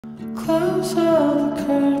Close all the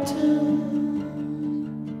curtains.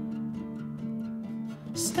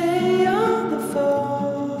 Stay on the phone.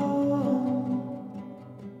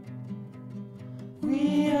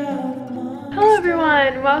 We are the monsters. Hello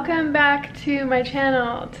everyone, welcome back to my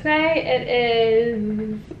channel. Today it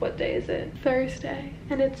is, what day is it? Thursday.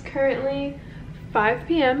 And it's currently 5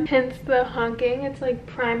 p.m. hence the honking. It's like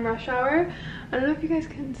prime rush hour. I don't know if you guys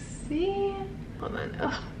can see. Hold on.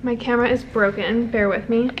 Ugh, my camera is broken. Bear with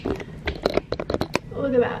me.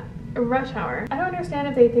 Look at that. A rush hour. I don't understand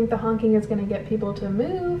if they think the honking is gonna get people to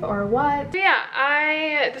move or what. So yeah,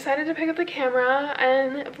 I decided to pick up the camera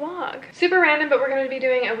and vlog. Super random, but we're gonna be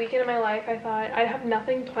doing a weekend in my life. I thought I'd have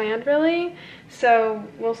nothing planned really, so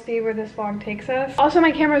we'll see where this vlog takes us. Also,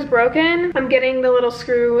 my camera's broken. I'm getting the little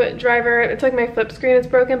screwdriver. It's like my flip screen is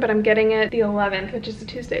broken, but I'm getting it the 11th, which is a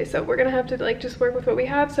Tuesday. So we're gonna have to like just work with what we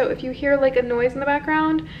have. So if you hear like a noise in the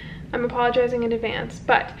background, I'm apologizing in advance.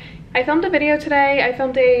 But I filmed a video today. I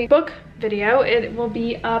filmed a book video. It will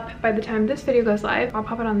be up by the time this video goes live. I'll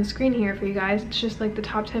pop it on the screen here for you guys. It's just like the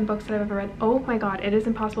top 10 books that I've ever read. Oh my god, it is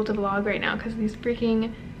impossible to vlog right now because of these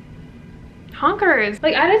freaking honkers.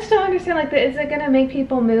 Like, I just don't understand, like, is it gonna make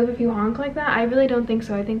people move if you honk like that? I really don't think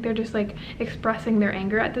so. I think they're just like expressing their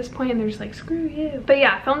anger at this point and they're just like, screw you. But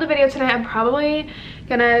yeah, filmed a video today. I'm probably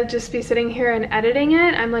gonna just be sitting here and editing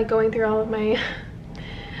it. I'm like going through all of my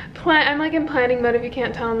I'm like in planning mode, if you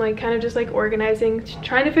can't tell. I'm like kind of just like organizing,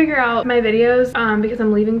 trying to figure out my videos because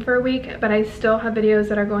I'm leaving for a week, but I still have videos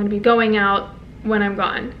that are going to be going out when I'm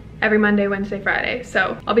gone. Every Monday, Wednesday, Friday.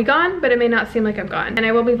 So I'll be gone, but it may not seem like I'm gone. And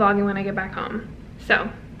I will be vlogging when I get back home. So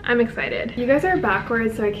I'm excited. You guys are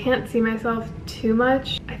backwards, so I can't see myself too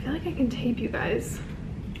much. I feel like I can tape you guys.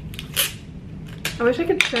 I wish I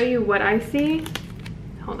could show you what I see.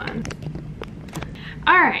 Hold on.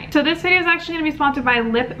 Alright, so this video is actually going to be sponsored by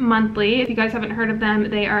Lip Monthly. If you guys haven't heard of them,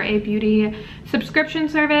 they are a beauty subscription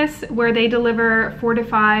service where they deliver 4 to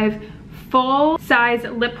 5 full-size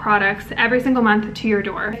lip products every single month to your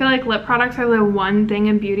door. I feel like lip products are the one thing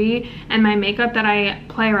in beauty and my makeup that I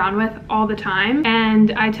play around with all the time.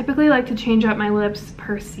 And I typically like to change up my lips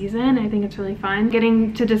per season. I think it's really fun.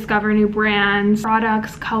 Getting to discover new brands,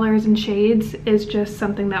 products, colors, and shades is just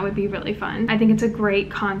something that would be really fun. I think it's a great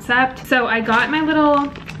concept. So I got my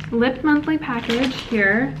little Lip Monthly package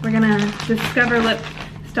here. We're gonna discover lip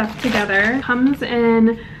stuff together. Comes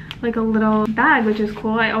in like a little bag, which is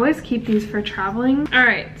cool. I always keep these for traveling. All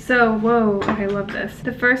right, so whoa, okay, I love this.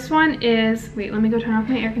 The first one is, wait, let me go turn off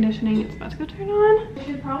my air conditioning. It's about to go turn on. I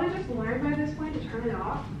should probably just learn by this point to turn it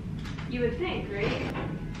off. You would think, right?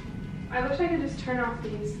 I wish I could just turn off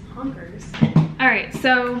these honkers. All right,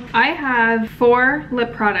 so I have 4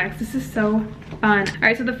 lip products. This is so fun. All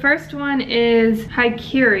right, so the first one is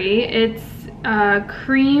Haikiri. It's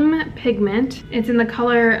cream pigment. It's in the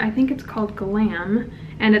color, I think it's called Glam.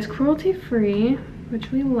 And it's cruelty-free,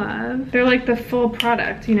 which we love. They're like the full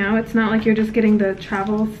product, you know? It's not like you're just getting the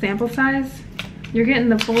travel sample size. You're getting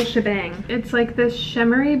the full shebang. It's like this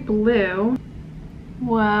shimmery blue.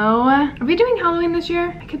 Whoa. Are we doing Halloween this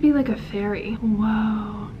year? I could be like a fairy.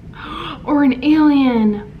 Whoa. Or an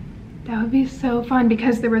alien. That would be so fun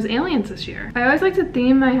because there was aliens this year. I always like to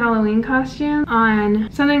theme my Halloween costume on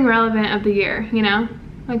something relevant of the year, you know?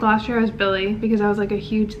 Like last year I was Billy because that was like a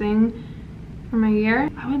huge thing for my year.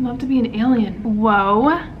 I would love to be an alien.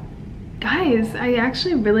 Whoa. Guys, I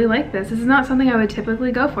actually really like this. This is not something I would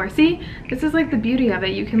typically go for. See, this is like the beauty of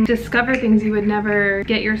it. You can discover things you would never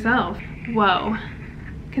get yourself. Whoa.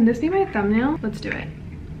 Can this be my thumbnail? Let's do it.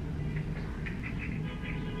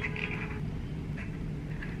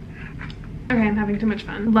 Okay, I'm having too much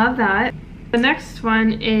fun. Love that. The next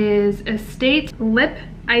one is Estate Lip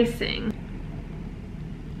Icing.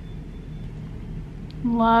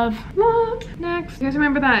 Love. Next, you guys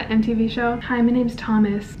remember that MTV show? Hi, my name's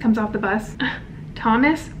Thomas. Comes off the bus.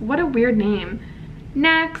 Thomas? What a weird name.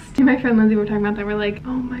 Next. Me and my friend Lindsay were talking about that. We're like, oh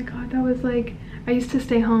my god, that was like, I used to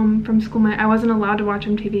stay home from school. I wasn't allowed to watch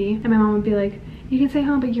MTV. And my mom would be like, you can stay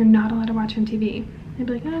home, but you're not allowed to watch MTV. I'd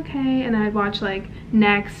be like, okay. And then I'd watch like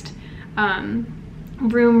Next,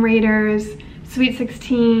 Room Raiders, Sweet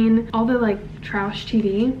 16, all the like trash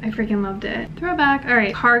TV. I freaking loved it. Throwback. All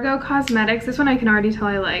right, Cargo Cosmetics. This one I can already tell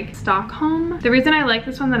I like. Stockholm. The reason I like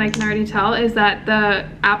this one that I can already tell is that the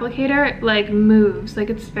applicator like moves. Like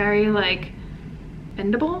it's very like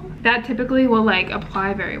bendable. That typically will like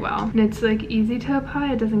apply very well. And it's like easy to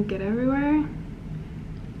apply. It doesn't get everywhere.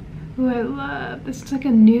 Ooh, I love this. It's like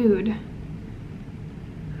a nude.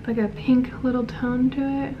 Like a pink little tone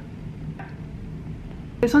to it.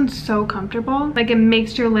 This one's so comfortable. Like it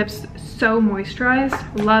makes your lips so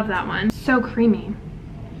moisturized. Love that one. So creamy.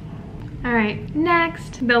 All right,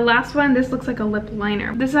 next, the last one, this looks like a lip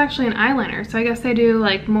liner. This is actually an eyeliner, so I guess they do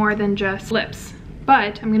like more than just lips.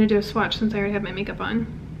 But I'm gonna do a swatch since I already have my makeup on.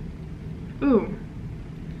 Ooh,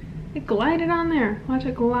 it glided on there. Watch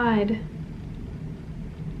it glide.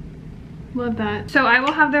 Love that. So I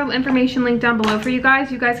will have their information linked down below for you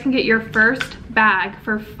guys. You guys can get your first bag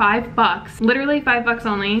for $5, literally $5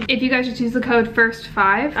 only, if you guys just use the code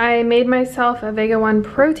FIRST5. I made myself a Vega 1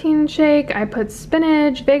 protein shake. I put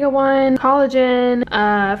spinach, Vega 1,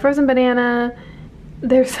 collagen, frozen banana.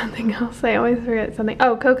 There's something else, I always forget something.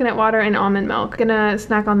 Oh, coconut water and almond milk. Gonna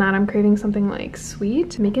snack on that. I'm craving something like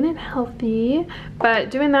sweet, making it healthy. But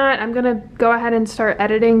doing that, I'm gonna go ahead and start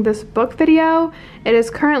editing this book video. It is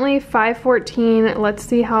currently 5:14. Let's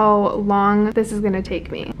see how long this is gonna take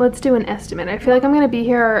me. Let's do an estimate. I feel like I'm gonna be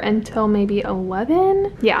here until maybe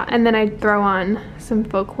 11. Yeah, and then I throw on some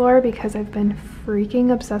folklore because I've been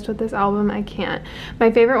freaking obsessed with this album. I can't. My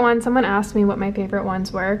favorite one, someone asked me what my favorite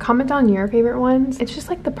ones were. Comment down your favorite ones. It's just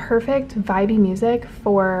like the perfect vibey music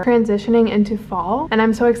for transitioning into fall, and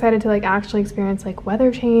I'm so excited to like actually experience like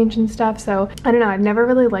weather change and stuff. So I don't know, I've never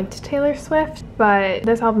really liked Taylor Swift, but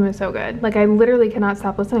this album is so good. Like I literally cannot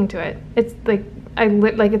stop listening to it. It's like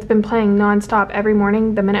it's been playing non-stop every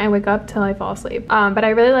morning the minute I wake up till I fall asleep. But I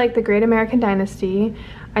really like The Great American Dynasty.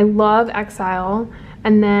 I love Exile.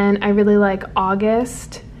 And then I really like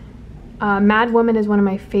August. Mad Woman is one of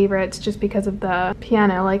my favorites just because of the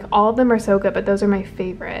piano. Like all of them are so good, but those are my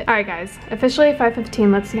favorite. All right guys, officially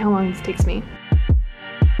 5:15. Let's see how long this takes me.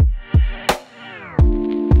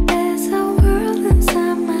 There's a world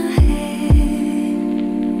inside my head.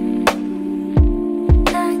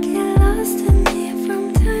 I get lost in it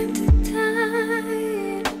from time to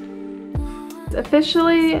time. It's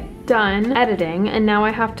officially done editing, and now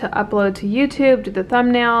I have to upload to YouTube, do the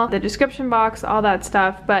thumbnail, the description box, all that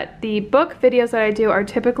stuff. But the book videos that I do are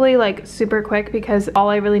typically like super quick because all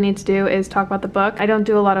I really need to do is talk about the book. I don't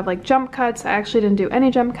do a lot of like jump cuts. I actually didn't do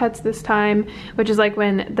any jump cuts this time, which is like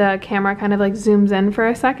when the camera kind of like zooms in for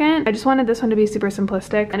a second. I just wanted this one to be super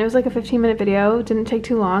simplistic, and it was like a 15-minute video. Didn't take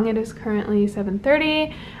too long. It is currently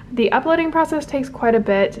 7:30. The uploading process takes quite a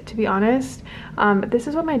bit, to be honest. But this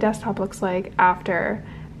is what my desktop looks like after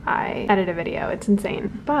I edit a video. It's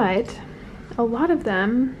insane. But a lot of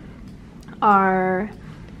them are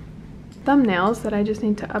thumbnails that I just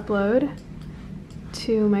need to upload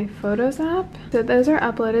to my Photos app. So those are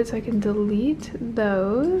uploaded, so I can delete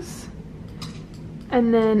those.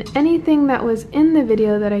 And then anything that was in the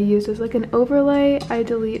video that I used as like an overlay, I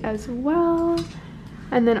delete as well.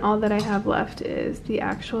 And then all that I have left is the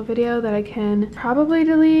actual video that I can probably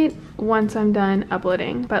delete once I'm done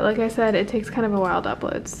uploading. But like I said, it takes kind of a while to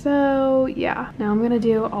upload. So yeah, now I'm gonna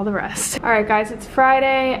do all the rest. All right guys, it's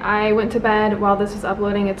Friday. I went to bed while this was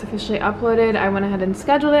uploading. It's officially uploaded. I went ahead and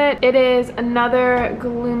scheduled it. It is another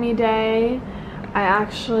gloomy day. I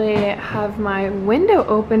actually have my window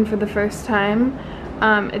open for the first time.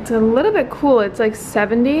 It's a little bit cool. It's like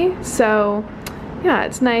 70, so yeah,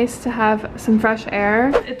 it's nice to have some fresh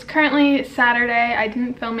air. It's currently Saturday. I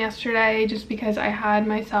didn't film yesterday just because I had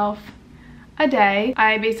myself a day.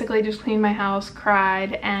 I basically just cleaned my house,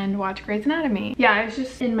 cried, and watched Grey's Anatomy. Yeah, I was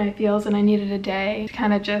just in my feels and I needed a day to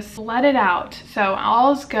kind of just let it out. So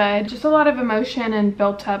all's good. Just a lot of emotion and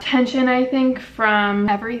built up tension, I think, from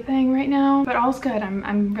everything right now. But all's good.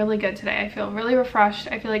 I'm really good today. I feel really refreshed.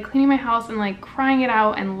 I feel like cleaning my house and like crying it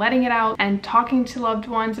out and letting it out and talking to loved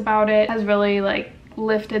ones about it has really like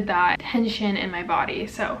lifted that tension in my body.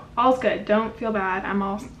 So all's good. Don't feel bad. I'm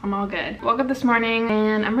all good. Woke up this morning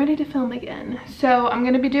and I'm ready to film again. So I'm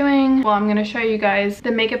gonna be doing, well, I'm gonna show you guys the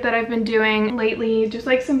makeup that I've been doing lately, just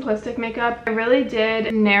like simplistic makeup. I really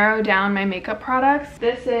did narrow down my makeup products.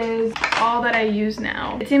 This is all that I use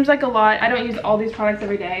now. It seems like a lot. I don't use all these products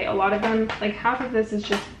every day. A lot of them, like half of this is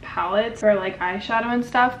just palettes for like eyeshadow and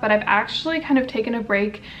stuff, but I've actually kind of taken a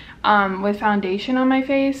break with foundation on my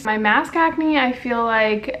face. My mask acne, I feel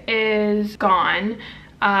like, is gone.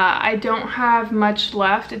 I don't have much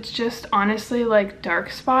left. It's just honestly like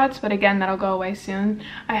dark spots, but again, that'll go away soon.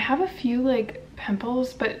 I have a few like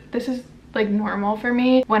pimples, but this is like normal for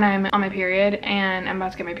me when I'm on my period, and I'm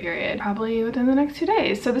about to get my period probably within the next 2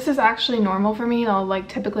 days. So this is actually normal for me. I'll like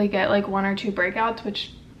typically get like 1 or 2 breakouts,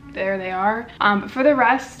 which there they are. But for the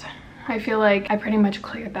rest, I feel like I pretty much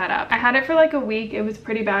cleared that up. I had it for like a week. It was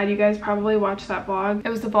pretty bad. You guys probably watched that vlog. It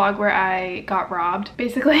was the vlog where I got robbed,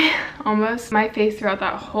 basically, almost. My face throughout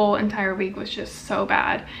that whole entire week was just so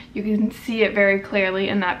bad. You can see it very clearly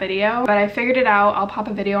in that video, but I figured it out. I'll pop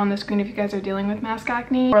a video on the screen if you guys are dealing with mask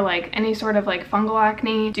acne or like any sort of like fungal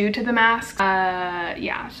acne due to the mask.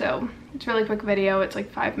 Yeah, so It's a really quick video. It's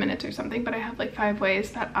like 5 minutes or something, but I have like 5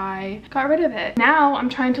 ways that I got rid of it. Now I'm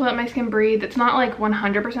trying to let my skin breathe. It's not like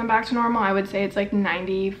 100% back to normal. I would say it's like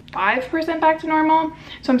 95% back to normal.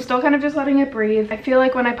 So I'm still kind of just letting it breathe. I feel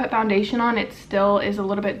like when I put foundation on, it still is a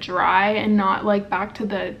little bit dry and not like back to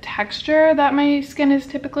the texture that my skin is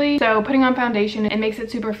typically. So putting on foundation, it makes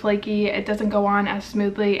it super flaky. It doesn't go on as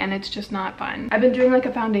smoothly and it's just not fun. I've been doing like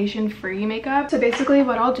a foundation free makeup. So basically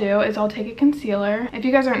what I'll do is I'll take a concealer. If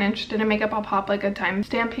you guys aren't interested in makeup, I'll pop like a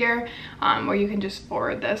timestamp here where you can just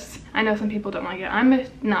forward this. I know some people don't like it. I'm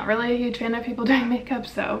not really a huge fan of people doing makeup,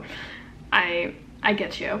 so I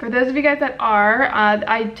get you. For those of you guys that are,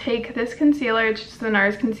 I take this concealer. It's just the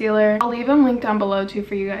NARS concealer. I'll leave them linked down below too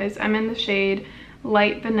for you guys. I'm in the shade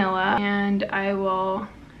Light Vanilla, and I will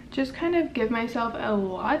just kind of give myself a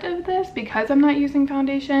lot of this because I'm not using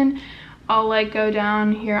foundation. I'll like go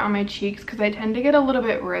down here on my cheeks because I tend to get a little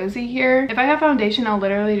bit rosy here. If I have foundation, I'll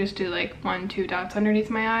literally just do like 1-2 dots underneath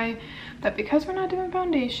my eye. But because we're not doing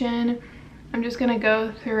foundation, I'm just gonna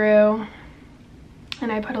go through and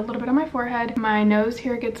I put a little bit on my forehead. My nose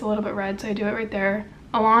here gets a little bit red, so I do it right there.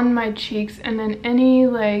 Along my cheeks, and then any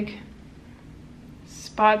like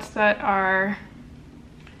spots that are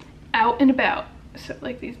out and about. So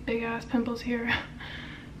like these big ass pimples here.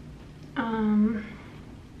 I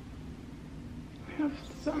have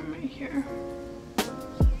some right here.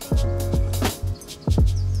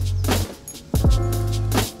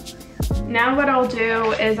 Now what I'll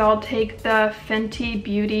do is I'll take the Fenty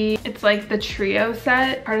Beauty, it's like the trio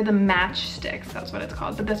set, part of the Match Sticks, that's what it's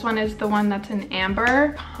called. But this one is the one that's in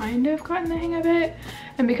amber. Kind of gotten the hang of it.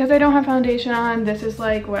 And because I don't have foundation on, this is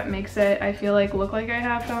like what makes it, I feel like, look like I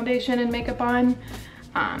have foundation and makeup on.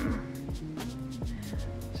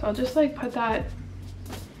 So I'll just like put that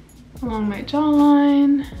along my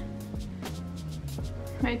jawline,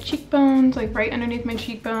 my cheekbones, like right underneath my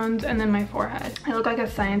cheekbones, and then my forehead. I look like a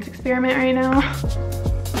science experiment right now.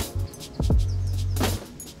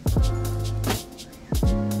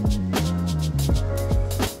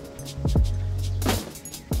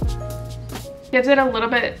 Gives it a little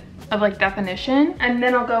bit of like definition. And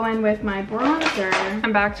then I'll go in with my bronzer.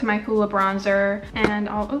 I'm back to my Hoola bronzer, and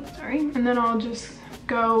and then I'll just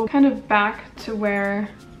go kind of back to where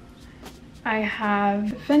I have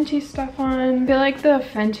the Fenty stuff on. I feel like the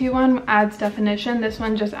Fenty one adds definition. This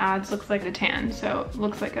one just looks like a tan. So it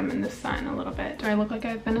looks like I'm in the sun a little bit. Do I look like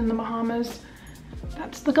I've been in the Bahamas?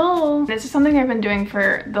 That's the goal. This is something I've been doing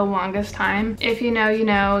for the longest time. If you know, you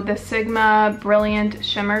know. The Sigma Brilliant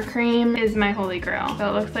Shimmer Cream is my holy grail. So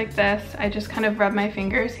it looks like this. I just kind of rub my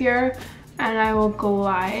fingers here and I will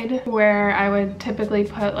glide where I would typically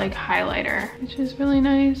put like highlighter, which is really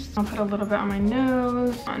nice. I'll put a little bit on my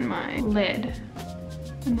nose, on my lid,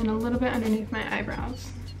 and then a little bit underneath my eyebrows.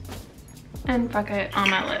 And fuck it, on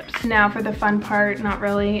my lips. Now for the fun part, not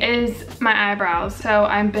really, is my eyebrows. So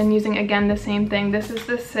I've been using, again, the same thing. This is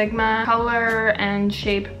the Sigma Color and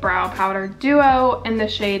Shape Brow Powder Duo in the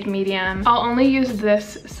shade Medium. I'll only use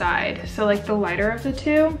this side, so like the lighter of the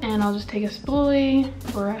two. And I'll just take a spoolie,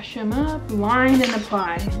 brush them up, line and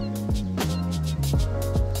apply.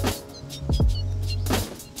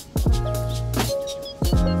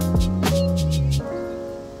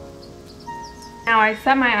 Now I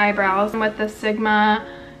set my eyebrows with the Sigma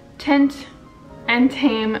Tint and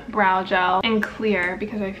Tame Brow Gel in clear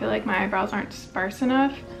because I feel like my eyebrows aren't sparse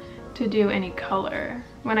enough to do any color.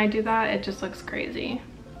 When I do that, it just looks crazy.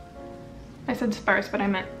 I said sparse, but I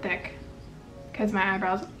meant thick because my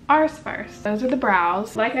eyebrows are sparse. Those are the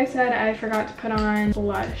brows. Like I said, I forgot to put on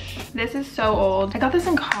blush. This is so old. I got this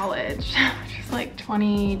in college, which was like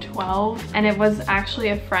 2012, and it was actually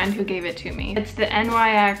a friend who gave it to me. It's the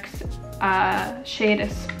NYX shade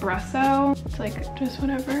Espresso. It's like just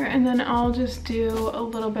whatever, and then I'll just do a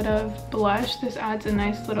little bit of blush. This adds a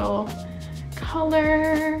nice little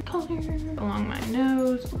color along my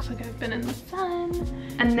nose. Looks like I've been in the sun.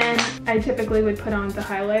 And then I typically would put on the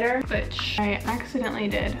highlighter, which I accidentally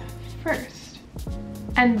did first.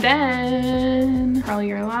 And then curl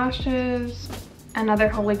your lashes. Another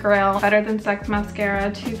holy grail, Better Than Sex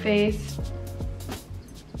mascara, Too Faced.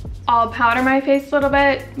 I'll powder my face a little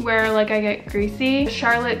bit where like I get greasy.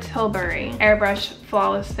 Charlotte Tilbury Airbrush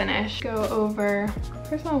Flawless Finish. Go over,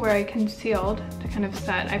 first of all, where I concealed to kind of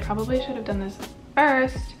set. I probably should have done this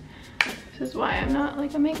first. This is why I'm not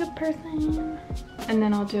like a makeup person. And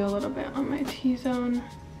then I'll do a little bit on my T-zone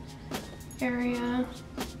area.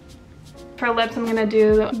 For lips, I'm gonna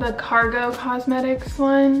do the Cargo Cosmetics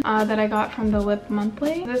one that I got from the Lip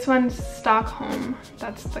Monthly. This one's Stockholm.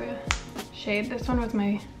 That's the shade. This one was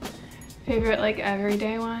my favorite like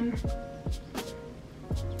everyday one.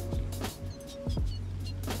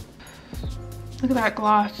 Look at that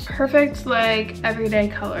gloss. Perfect, like, everyday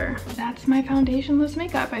color. That's my foundationless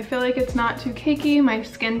makeup. I feel like it's not too cakey. My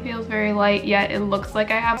skin feels very light, yet it looks like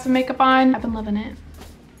I have some makeup on. I've been loving it.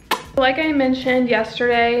 Like I mentioned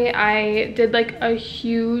yesterday, I did like a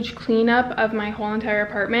huge cleanup of my whole entire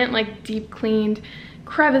apartment, like deep cleaned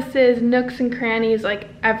crevices, nooks and crannies, like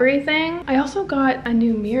everything. I also got a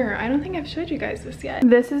new mirror. I don't think I've showed you guys this yet.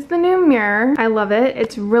 This is the new mirror. I love it.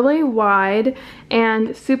 It's really wide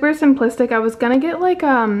and super simplistic. I was gonna get like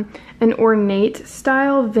an ornate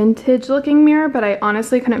style vintage looking mirror, but I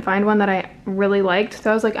honestly couldn't find one that I really liked.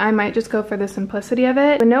 So I was like, I might just go for the simplicity of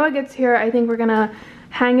it. When Noah gets here, I think we're gonna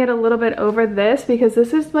hang it a little bit over this, because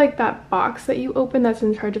this is like that box that you open that's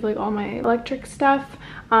in charge of like all my electric stuff.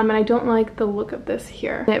 And I don't like the look of this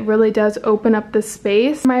here. It really does open up the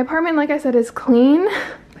space. My apartment, like I said, is clean.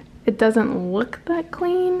 It doesn't look that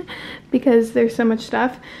clean because there's so much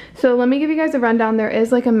stuff. So let me give you guys a rundown. There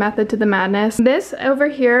is like a method to the madness. This over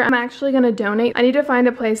here, I'm actually gonna donate. I need to find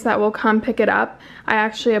a place that will come pick it up. I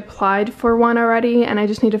actually applied for one already and I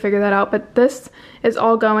just need to figure that out. But this is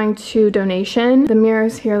all going to donation. The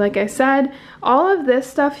mirrors here, like I said, all of this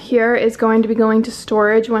stuff here is going to be going to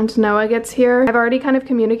storage once Noah gets here. I've already kind of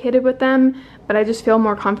communicated with them, but I just feel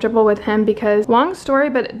more comfortable with him because, long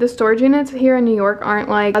story, but the storage units here in New York aren't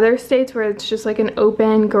like other states where it's just like an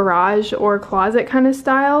open garage or closet kind of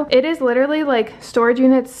style. It is literally like storage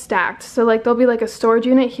units stacked. So like there'll be like a storage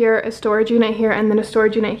unit here, a storage unit here, and then a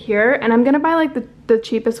storage unit here. And I'm gonna buy like the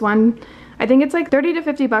cheapest one. I think it's like 30 to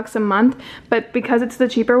 50 bucks a month, but because it's the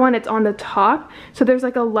cheaper one, it's on the top. So there's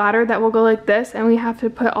like a ladder that will go like this, and we have to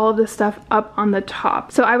put all of this stuff up on the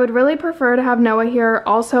top. So I would really prefer to have Noah here.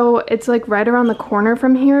 Also, it's like right around the corner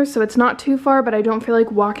from here, so it's not too far, but I don't feel like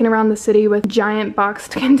walking around the city with giant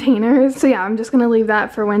boxed containers. So yeah, I'm just gonna leave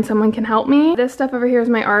that for when someone can help me. This stuff over here is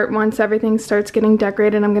my art. Once everything starts getting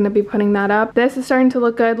decorated, I'm gonna be putting that up. This is starting to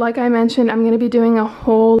look good. Like I mentioned, I'm gonna be doing a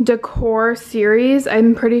whole decor series.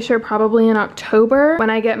 I'm pretty sure probably in October. When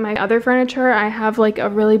I get my other furniture, I have like a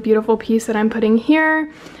really beautiful piece that I'm putting here.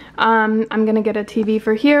 I'm gonna get a TV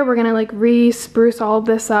for here. We're gonna like re-spruce all of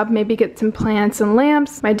this up, maybe get some plants and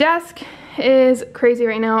lamps. My desk is crazy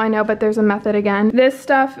right now, I know, but there's a method again. This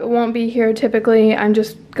stuff won't be here typically. I'm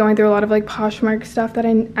just going through a lot of like Poshmark stuff that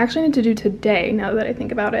I actually need to do today, now that I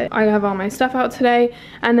think about it. I have all my stuff out today,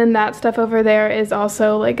 and then that stuff over there is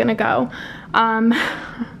also like gonna go.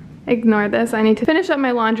 Ignore this. I need to finish up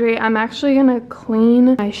my laundry. I'm actually gonna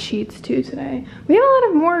clean my sheets too today. We have a lot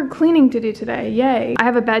of more cleaning to do today. Yay. I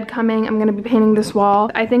have a bed coming. I'm gonna be painting this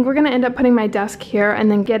wall. I think we're gonna end up putting my desk here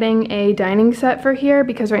and then getting a dining set for here,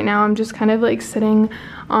 because right now I'm just kind of like sitting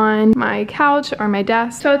on my couch or my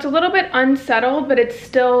desk. So it's a little bit unsettled, but it's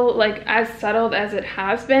still like as settled as it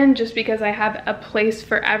has been, just because I have a place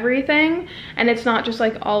for everything and it's not just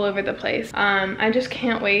like all over the place. I just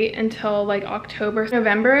can't wait until like October,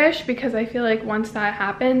 November-ish, because I feel like once that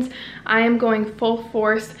happens, I am going full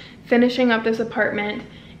force finishing up this apartment.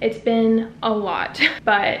 It's been a lot,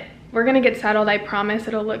 but we're gonna get settled. I promise.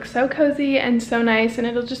 It'll look so cozy and so nice, and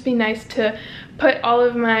it'll just be nice to put all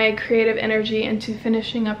of my creative energy into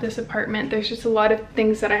finishing up this apartment. There's just a lot of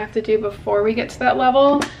things that I have to do before we get to that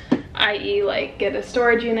level, i.e. like get a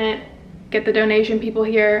storage unit, get the donation people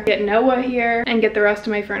here, get Noah here, and get the rest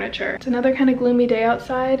of my furniture. It's another kind of gloomy day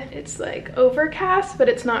outside. It's like overcast, but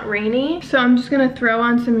it's not rainy. So I'm just gonna throw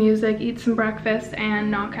on some music, eat some breakfast, and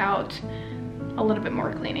knock out a little bit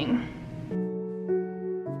more cleaning.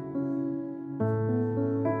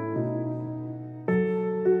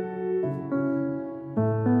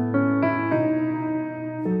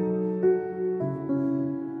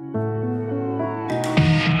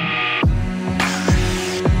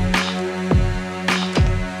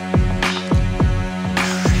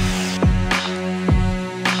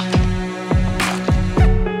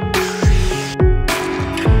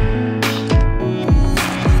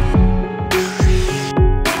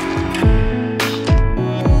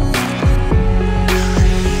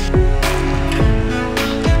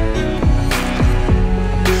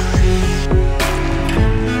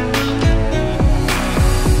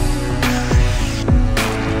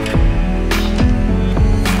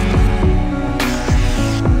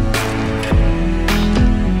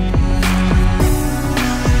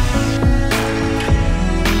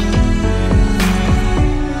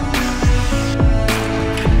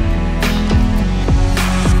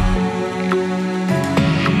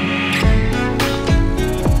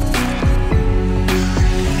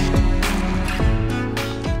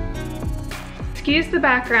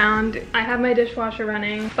 background. I have my dishwasher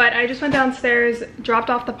running, but I just went downstairs, dropped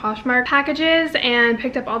off the Poshmark packages, and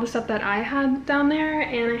picked up all the stuff that I had down there,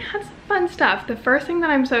 and I had some fun stuff. The first thing that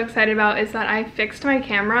I'm so excited about is that I fixed my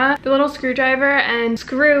camera. The little screwdriver and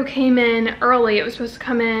screw came in early. It was supposed to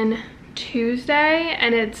come in Tuesday,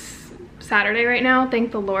 and it's Saturday right now,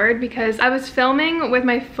 thank the Lord, because I was filming with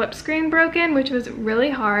my flip screen broken, which was really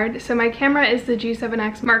hard. So my camera is the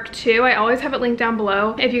G7X Mark II. I always have it linked down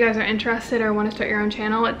below if you guys are interested or want to start your own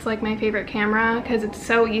channel. It's like my favorite camera because it's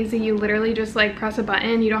so easy. You literally just like press a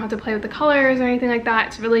button. You don't have to play with the colors or anything like that.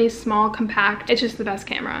 It's really small, compact. It's just the best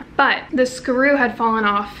camera. But the screw had fallen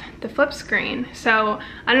off the flip screen. So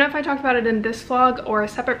I don't know if I talked about it in this vlog or a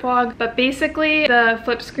separate vlog, but basically the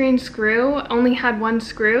flip screen screw only had one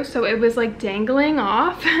screw, so it was like dangling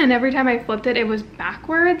off, and every time I flipped it, it was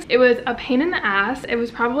backwards. It was a pain in the ass. It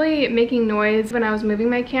was probably making noise when I was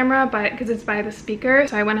moving my camera, but because it's by the speaker,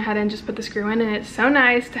 so I went ahead and just put the screw in, and it's so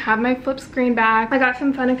nice to have my flip screen back. I got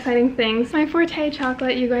some fun, exciting things. My Forte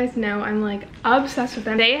chocolate, you guys know I'm like obsessed with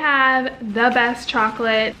them. They have the best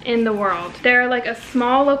chocolate in the world. They're like a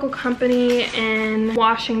small local company in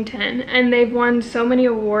Washington, and they've won so many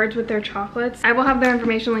awards with their chocolates. I will have their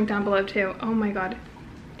information linked down below too. Oh my god,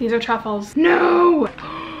 these are truffles. No!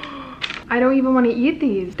 I don't even want to eat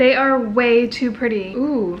these. They are way too pretty.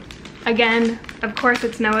 Ooh. Again, of course,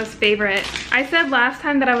 it's Noah's favorite. I said last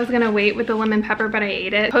time that I was gonna wait with the lemon pepper, but I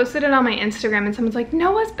ate it. Posted it on my Instagram, and someone's like,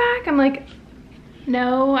 Noah's back. I'm like,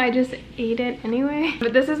 no, I just ate it anyway.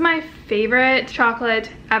 But this is my favorite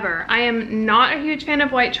chocolate ever. I am not a huge fan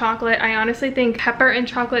of white chocolate. I honestly think pepper and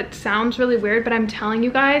chocolate sounds really weird, but I'm telling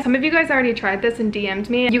you guys, some of you guys already tried this and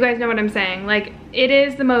DM'd me. You guys know what I'm saying. Like, it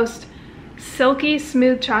is the most silky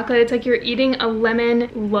smooth chocolate. It's like you're eating a lemon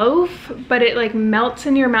loaf, but it like melts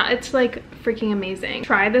in your mouth. It's like freaking amazing.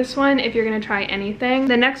 Try this one if you're gonna try anything.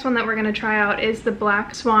 The next one that we're gonna try out is the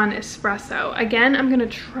Black Swan Espresso. Again, I'm gonna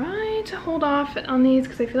try to hold off on these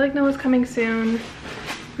because I feel like Noah's coming soon.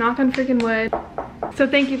 Knock on freaking wood. So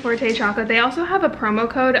thank you, Forte Chocolate. They also have a promo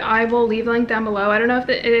code. I will leave a link down below. I don't know if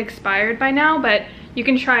it expired by now, but you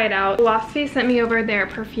can try it out. Philosophy sent me over their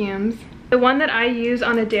perfumes. The one that I use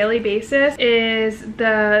on a daily basis is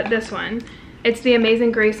this one. It's the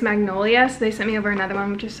Amazing Grace Magnolia. So they sent me over another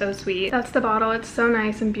one, which is so sweet. That's the bottle. It's so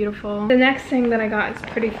nice and beautiful. The next thing that I got is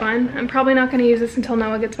pretty fun. I'm probably not going to use this until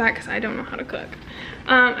Noah gets back because I don't know how to cook.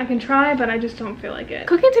 I can try, but I just don't feel like it.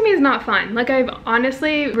 Cooking to me is not fun. Like, I've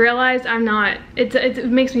honestly realized I'm not, it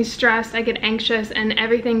makes me stressed, I get anxious, and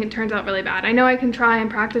everything turns out really bad. I know I can try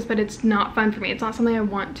and practice, but it's not fun for me. It's not something I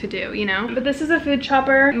want to do, you know? But this is a food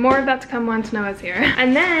chopper. More of that to come once Noah's here.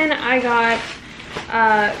 And then I got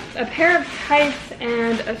a pair of tights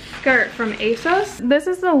and a skirt from ASOS. This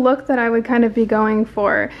is the look that I would kind of be going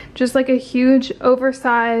for. Just like a huge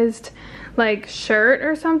oversized like shirt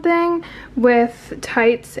or something with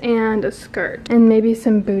tights and a skirt and maybe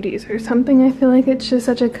some booties or something. I feel like it's just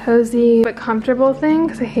such a cozy but comfortable thing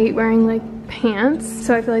because I hate wearing like pants,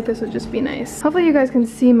 so I feel like this would just be nice. Hopefully you guys can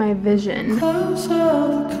see my vision. Close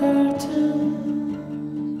all the curtains.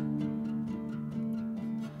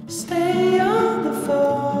 Stay on the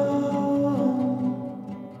phone.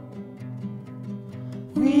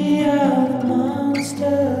 We are the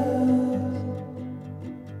monsters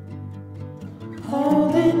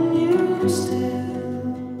holding you still.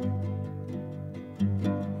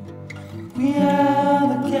 We are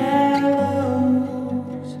the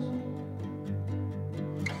gallows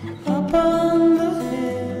up on the hill.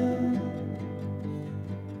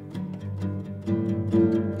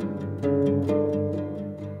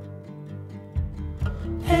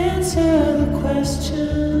 Answer the question.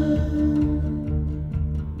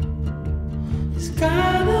 Is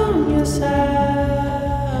God on your side?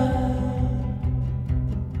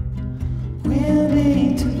 We'll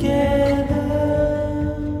be together.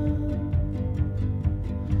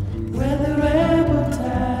 We're the rebel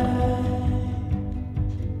tide.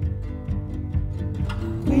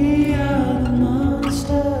 We are the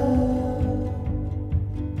monster.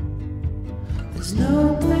 There's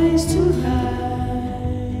no place to hide.